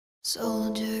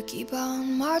Soldier, keep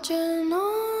on marching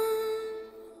on.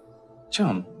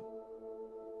 John.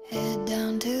 Head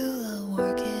down till the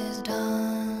work is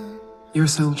done. You're a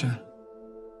soldier.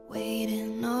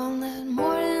 Waiting on that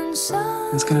morning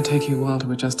sun. It's gonna take you a while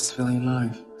to adjust to civilian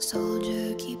life.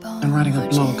 Soldier, keep on And writing a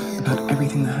blog marching about on.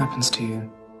 everything that happens to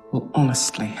you will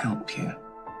honestly help you.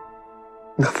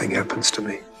 Nothing happens to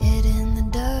me. Head in the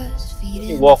dust, feet in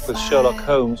You walk the with fire. Sherlock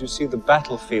Holmes, you see the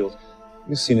battlefield.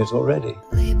 You've seen it already.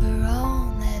 Labor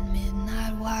on that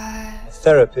midnight wire. A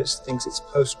therapist thinks it's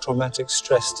post-traumatic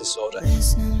stress disorder.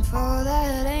 Listening for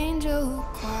that angel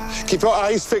choir. Keep your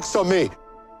eyes fixed on me.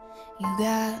 You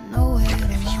got nowhere to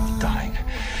run. Dying.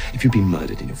 If you'd been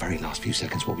murdered in your very last few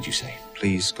seconds, what would you say?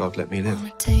 Please, God, let me live.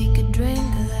 Wanna take a drink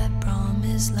of that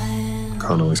promised land.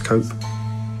 Can't always cope.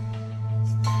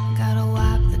 Gotta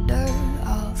wipe the dirt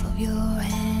off of your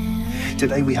hands.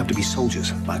 Today we have to be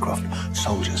soldiers, Mycroft.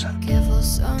 Soldiers. Careful,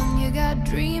 son, you got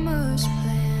dreamers'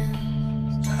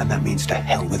 plans. And that means to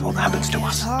hell with what happens to It's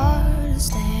us. hard to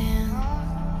stand.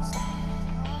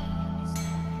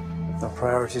 Our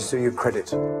priorities do you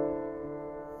credit.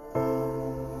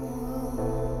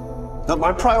 Not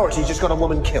my priority, just got a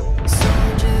woman killed.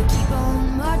 Soldier, keep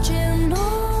on marching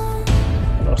on.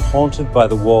 Not haunted by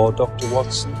the war, Dr.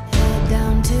 Watson. Head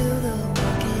down till the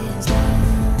work is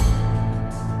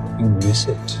done. You miss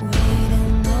it.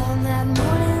 Waiting on that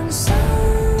morning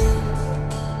sun.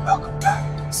 Welcome back.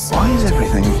 Why is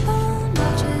everything Keep on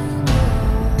marching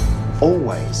on.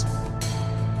 always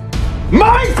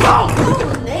my fault?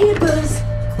 Neighbors.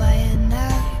 Quiet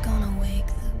now, you're gonna wake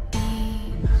the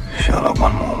beat. Sherlock,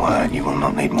 one more word, you will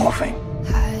not need morphine.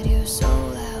 Hide your soul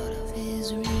out of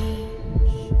his reach.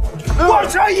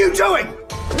 What are you doing?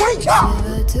 Wake up!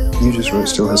 You just wrote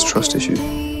still has trust issues.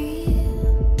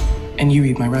 And you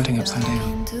read my writing upside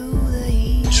down.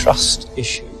 Trust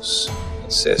issues,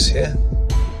 it says here.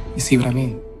 You see what I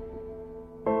mean?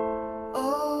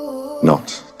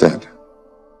 Not dead.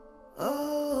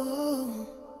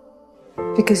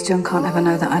 Because John can't ever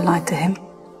know that I lied to him.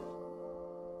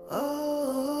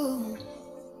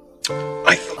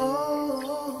 I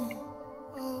thought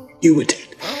you were dead.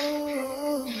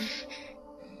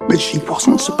 But she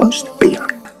wasn't supposed to be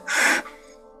like that.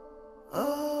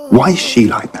 Why is she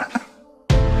like that?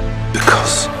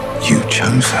 Because you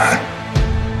chose her.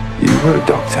 You were a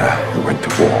doctor who went to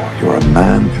war. You're a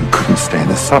man who couldn't stay in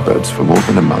the suburbs for more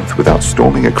than a month without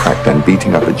storming a crack den,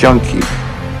 beating up a junkie.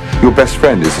 Your best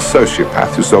friend is a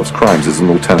sociopath who solves crimes as an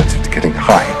alternative to getting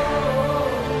high.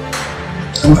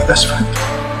 And my best friend.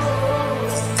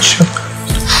 Sherlock.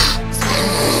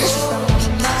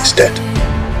 He's dead.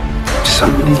 So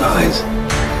many lies.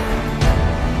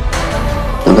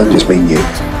 And that just mean you.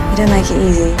 You don't make it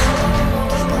easy.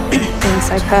 Being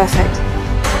so perfect.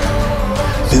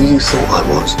 Who you thought I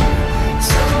was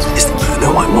is the man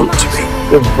who I want to be.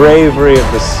 The bravery of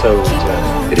the soldier.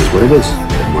 It is what it is.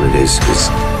 And what it is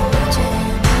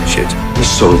shit. The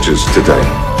soldiers today.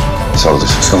 Soldiers.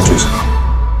 Soldiers.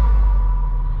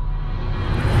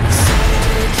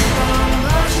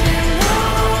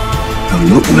 I'm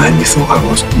not the man you thought I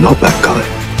was. Not that guy.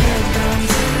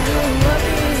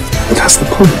 But that's the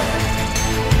point.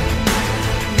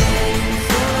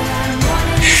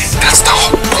 That's the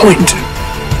whole point.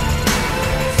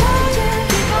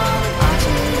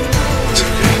 It's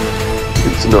okay.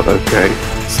 It's not okay.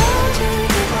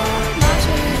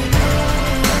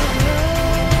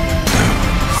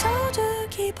 Soldier,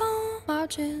 keep on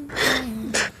marching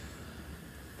on.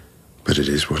 But it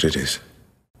is what it is.